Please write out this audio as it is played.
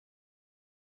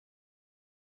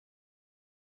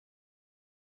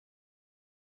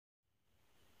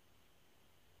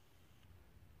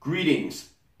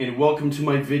Greetings and welcome to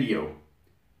my video.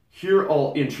 Here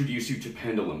I'll introduce you to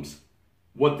pendulums,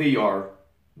 what they are,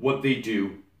 what they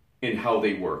do, and how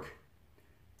they work.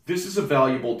 This is a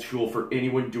valuable tool for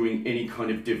anyone doing any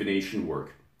kind of divination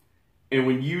work, and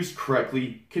when used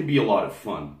correctly can be a lot of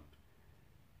fun.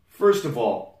 First of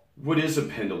all, what is a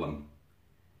pendulum?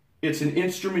 It's an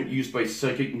instrument used by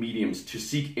psychic mediums to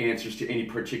seek answers to any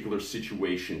particular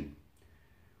situation.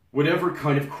 Whatever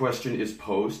kind of question is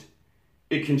posed,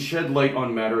 it can shed light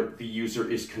on matter the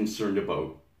user is concerned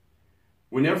about.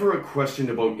 Whenever a question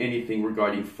about anything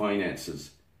regarding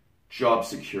finances, job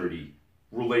security,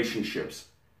 relationships,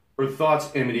 or thoughts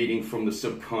emanating from the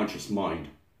subconscious mind,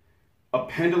 a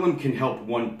pendulum can help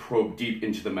one probe deep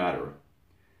into the matter.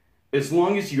 As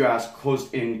long as you ask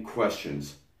closed-ended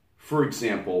questions, for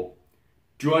example,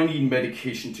 do I need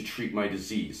medication to treat my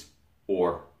disease?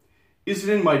 Or, is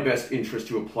it in my best interest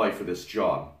to apply for this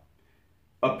job?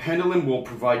 A pendulum will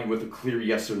provide you with a clear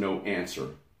yes or no answer.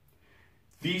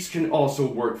 These can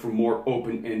also work for more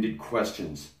open-ended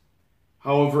questions.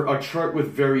 However, a chart with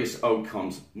various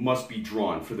outcomes must be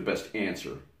drawn for the best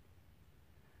answer.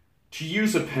 To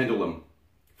use a pendulum,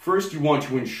 first you want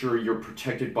to ensure you're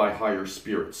protected by higher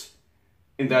spirits,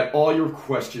 and that all your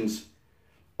questions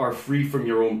are free from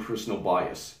your own personal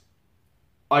bias.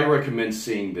 I recommend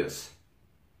saying this: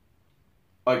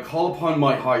 I call upon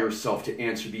my higher self to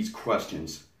answer these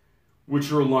questions,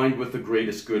 which are aligned with the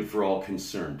greatest good for all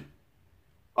concerned.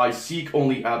 I seek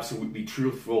only absolutely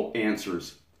truthful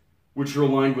answers, which are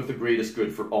aligned with the greatest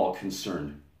good for all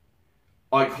concerned.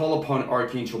 I call upon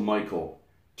Archangel Michael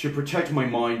to protect my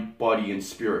mind, body, and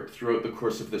spirit throughout the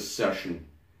course of this session,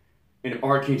 and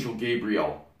Archangel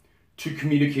Gabriel to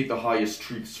communicate the highest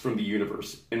truths from the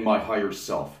universe and my higher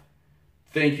self.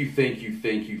 Thank you, thank you,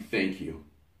 thank you, thank you.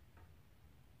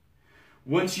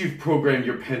 Once you've programmed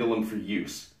your pendulum for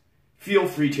use, feel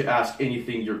free to ask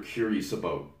anything you're curious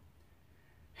about.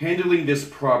 Handling this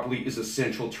properly is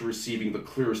essential to receiving the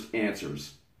clearest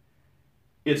answers.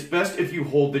 It's best if you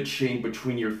hold the chain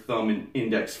between your thumb and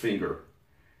index finger,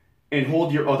 and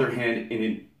hold your other hand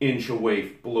an inch away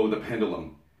below the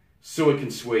pendulum, so it can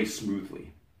sway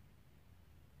smoothly.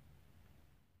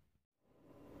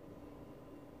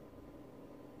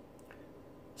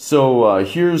 So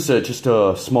here's just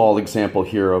a small example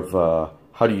here of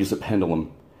how to use a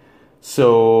pendulum.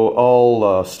 So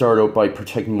I'll start out by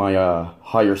protecting my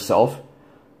higher self.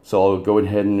 So I'll go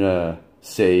ahead and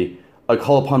say, I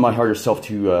call upon my higher self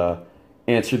to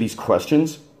answer these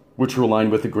questions, which are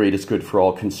aligned with the greatest good for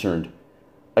all concerned.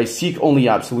 I seek only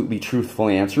absolutely truthful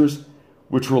answers,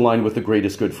 which are aligned with the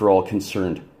greatest good for all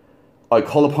concerned. I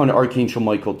call upon Archangel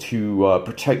Michael to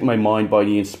protect my mind,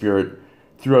 body, and spirit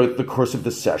throughout the course of the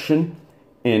session,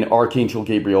 and Archangel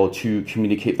Gabriel to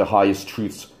communicate the highest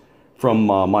truths from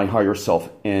my higher self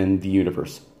and the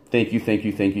universe. Thank you, thank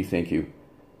you, thank you, thank you.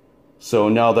 So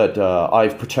now that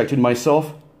I've protected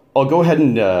myself, I'll go ahead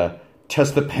and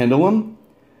test the pendulum,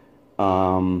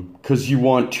 because you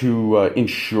want to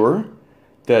ensure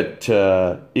that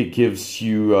it gives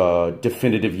you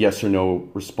definitive yes or no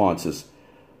responses.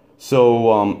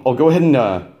 So I'll go ahead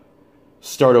and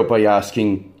start out by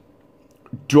asking,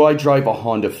 do I drive a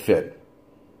Honda Fit?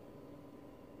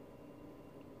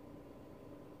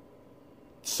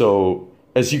 So,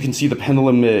 as you can see, the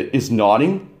pendulum is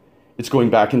nodding. It's going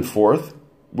back and forth,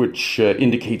 which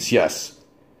indicates yes,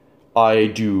 I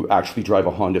do actually drive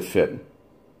a Honda Fit.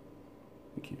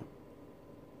 Thank you.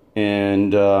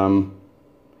 And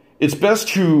it's best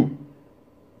to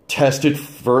test it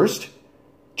first,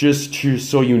 just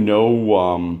so you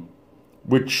know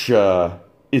which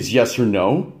is yes or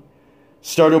no.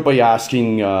 Start out by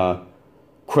asking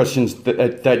questions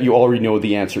that you already know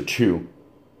the answer to.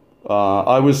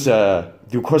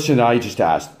 The question I just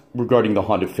asked regarding the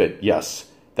Honda Fit, yes,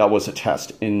 that was a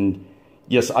test. And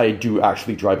yes, I do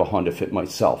actually drive a Honda Fit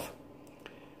myself.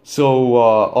 So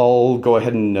I'll go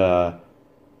ahead and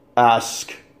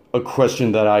ask a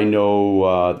question that I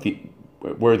know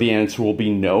where the answer will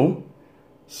be no.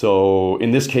 So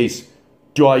in this case,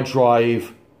 do I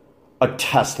drive a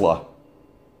Tesla?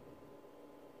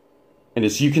 And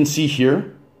as you can see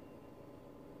here,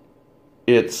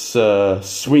 it's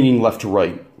swinging left to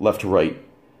right.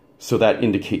 So that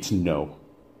indicates no.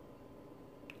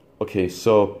 Okay,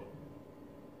 so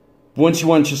once you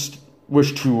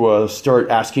wish to start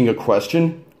asking a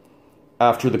question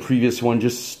after the previous one,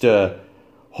 just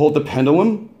hold the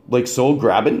pendulum like so,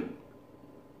 grab it,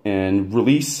 and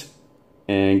release,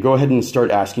 and go ahead and start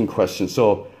asking questions.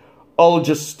 So I'll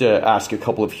just ask a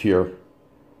couple of here.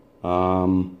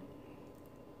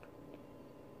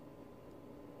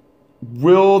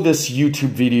 Will this YouTube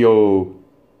video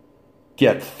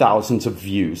get thousands of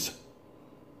views.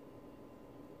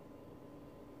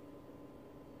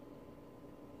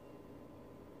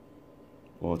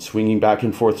 Well, it's swinging back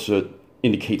and forth, so it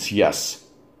indicates yes.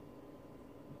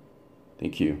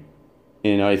 Thank you.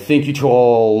 And I thank you to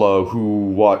all who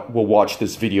will watch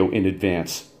this video in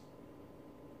advance.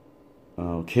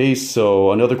 Okay,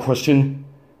 so another question.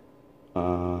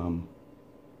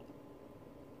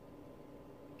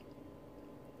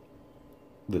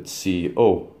 Let's see.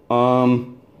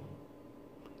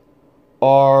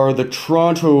 Are the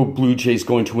Toronto Blue Jays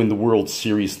going to win the World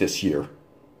Series this year?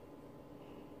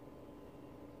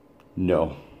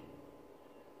 No.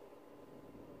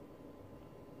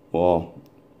 Well,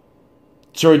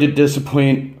 sorry to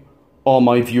disappoint all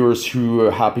my viewers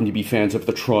who happen to be fans of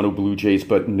the Toronto Blue Jays,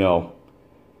 but no.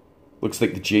 Looks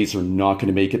like the Jays are not going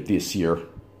to make it this year.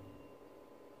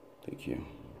 Thank you.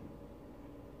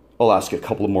 I'll ask a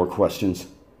couple of more questions.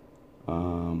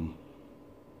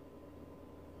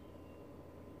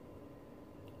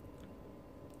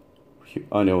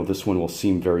 I know this one will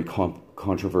seem very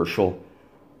controversial.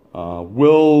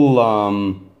 Will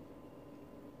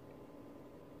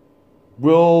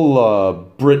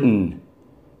Britain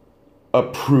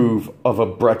approve of a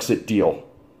Brexit deal?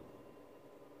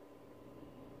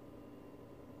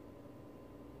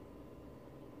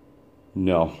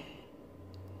 No.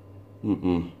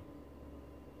 I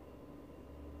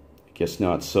guess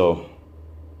not. So,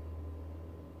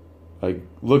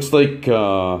 looks like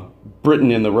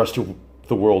Britain and the rest of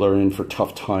the world are in for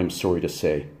tough times, sorry to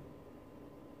say.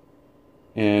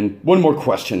 And one more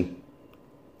question.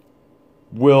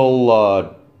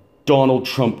 Will Donald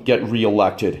Trump get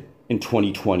reelected in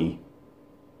 2020?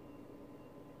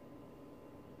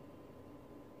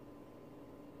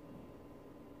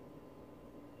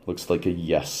 Looks like a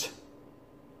yes.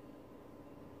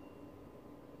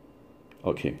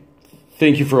 Okay.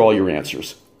 Thank you for all your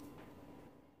answers.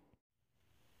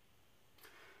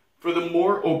 For the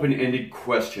more open-ended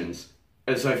questions,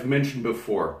 as I've mentioned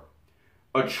before,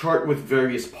 a chart with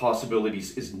various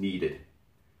possibilities is needed.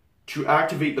 To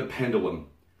activate the pendulum,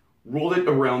 roll it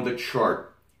around the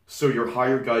chart so your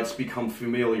higher guides become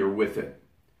familiar with it.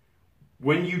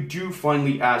 When you do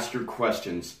finally ask your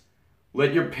questions,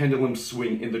 let your pendulum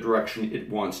swing in the direction it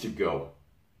wants to go.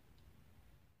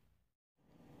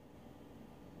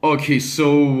 Okay,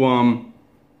 so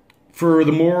for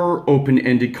the more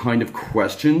open-ended kind of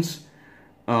questions,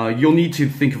 you'll need to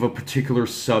think of a particular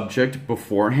subject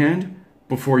beforehand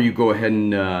before you go ahead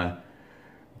and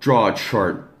draw a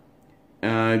chart.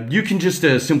 You can just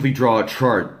simply draw a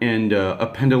chart and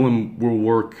a pendulum will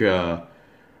work,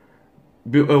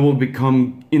 will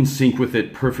become in sync with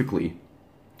it perfectly.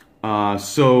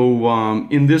 So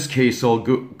in this case, I'll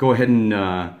go ahead and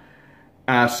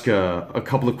ask a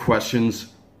couple of questions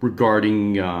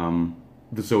regarding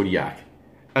the zodiac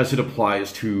as it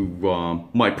applies to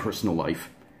my personal life.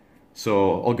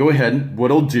 So I'll go ahead.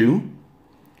 What I'll do,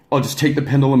 I'll just take the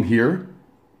pendulum here,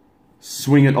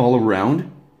 swing it all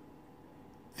around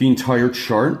the entire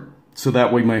chart, so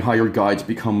that way my higher guides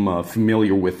become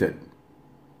familiar with it.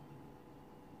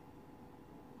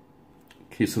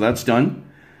 Okay, so that's done.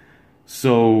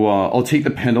 So I'll take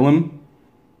the pendulum,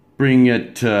 bring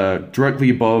it directly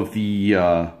above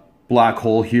the black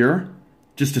hole here,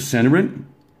 just to center it,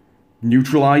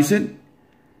 neutralize it,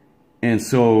 and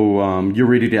so you're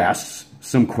ready to ask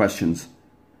some questions.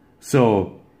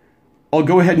 So I'll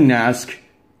go ahead and ask,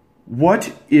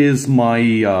 what is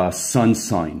my sun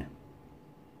sign?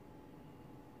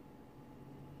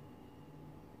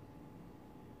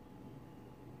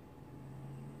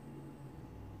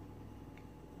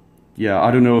 Yeah,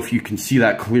 I don't know if you can see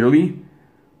that clearly,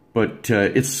 but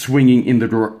it's swinging in the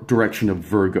direction of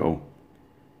Virgo.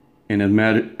 And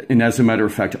as a matter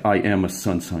of fact, I am a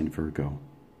sun sign Virgo.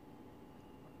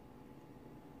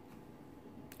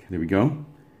 Okay, there we go.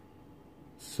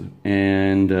 So,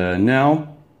 and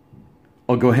now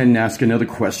I'll go ahead and ask another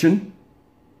question.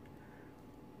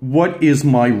 What is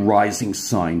my rising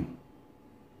sign?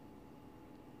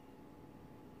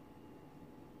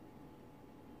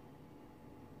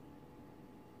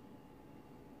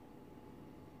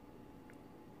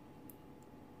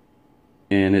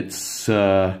 And it's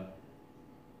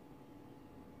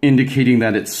indicating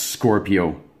that it's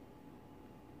Scorpio.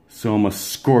 So I'm a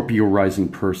Scorpio rising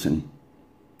person.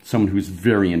 Someone who's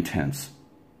very intense.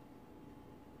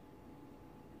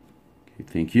 Okay,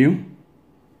 thank you.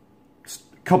 Just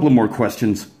a couple of more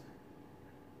questions.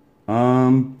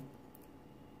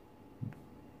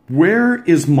 Where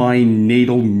is my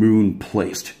natal moon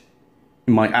placed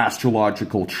in my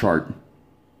astrological chart?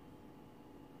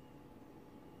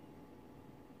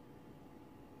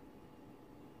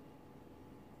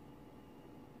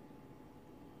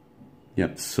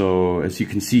 Yep, so as you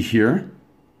can see here,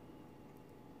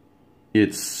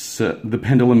 it's the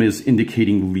pendulum is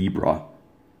indicating Libra.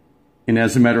 And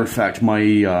as a matter of fact, my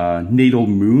natal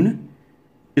moon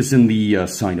is in the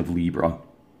sign of Libra,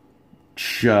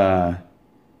 which can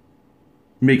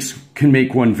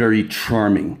make one very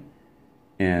charming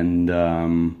and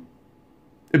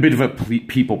a bit of a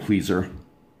people pleaser.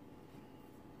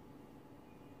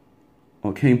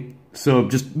 Okay, so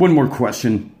just one more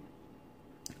question.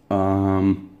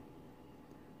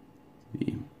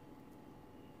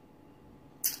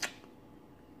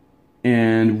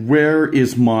 And where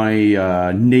is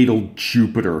my natal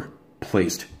Jupiter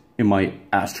placed in my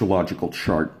astrological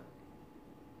chart?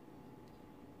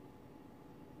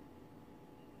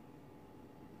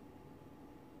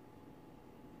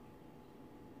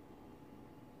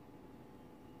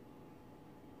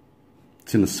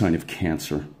 It's in the sign of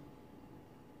Cancer.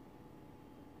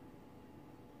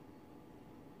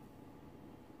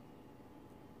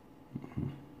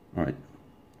 All right,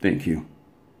 thank you.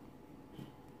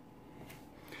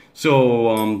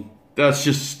 So that's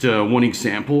just one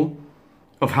example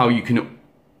of how you can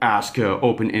ask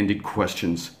open-ended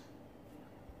questions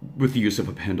with the use of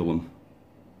a pendulum.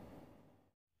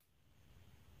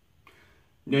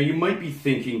 Now you might be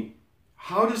thinking,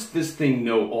 how does this thing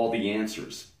know all the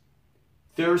answers?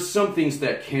 There are some things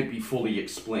that can't be fully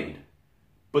explained,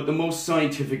 but the most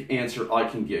scientific answer I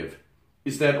can give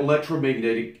is that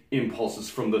electromagnetic impulses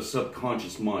from the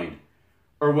subconscious mind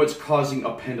are what's causing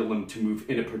a pendulum to move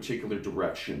in a particular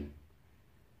direction.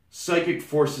 Psychic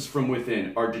forces from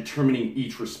within are determining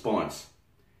each response,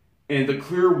 and the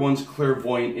clearer one's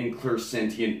clairvoyant and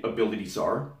clairsentient abilities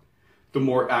are, the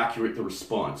more accurate the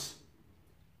response.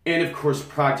 And of course,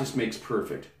 practice makes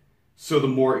perfect, so the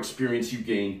more experience you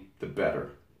gain, the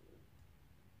better.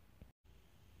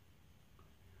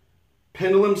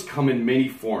 Pendulums come in many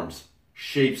forms,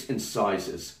 shapes, and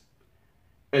sizes.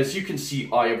 As you can see,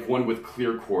 I have one with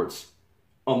clear quartz,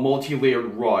 a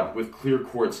multi-layered rod with clear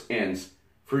quartz ends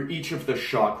for each of the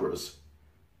chakras,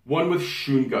 one with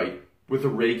shungite with a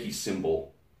Reiki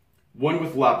symbol, one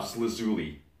with lapis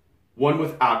lazuli, one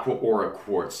with aqua aura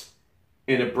quartz,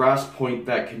 and a brass point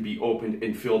that can be opened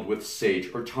and filled with sage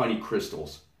or tiny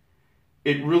crystals.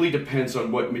 It really depends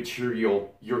on what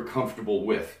material you're comfortable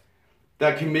with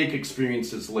that can make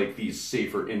experiences like these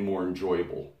safer and more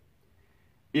enjoyable.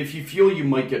 If you feel you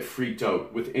might get freaked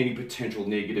out with any potential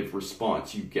negative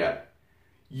response you get,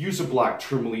 use a black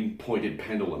tourmaline pointed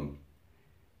pendulum.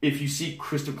 If you seek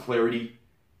crystal clarity,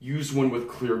 use one with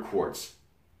clear quartz.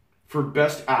 For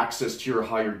best access to your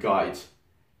higher guides,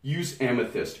 use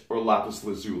amethyst or lapis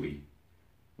lazuli.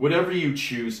 Whatever you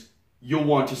choose, you'll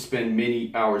want to spend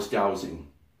many hours dowsing.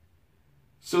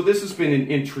 So this has been an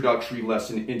introductory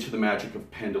lesson into the magic of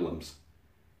pendulums.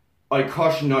 I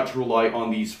caution not to rely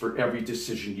on these for every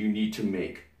decision you need to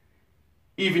make.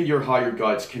 Even your higher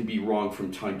guides can be wrong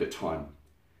from time to time,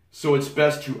 so it's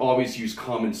best to always use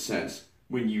common sense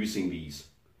when using these.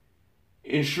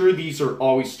 Ensure these are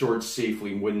always stored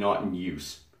safely when not in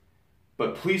use,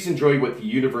 but please enjoy what the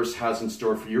universe has in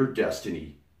store for your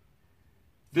destiny.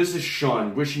 This is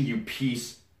Sean wishing you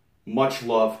peace, much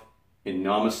love, and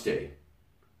namaste.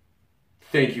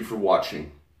 Thank you for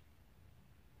watching.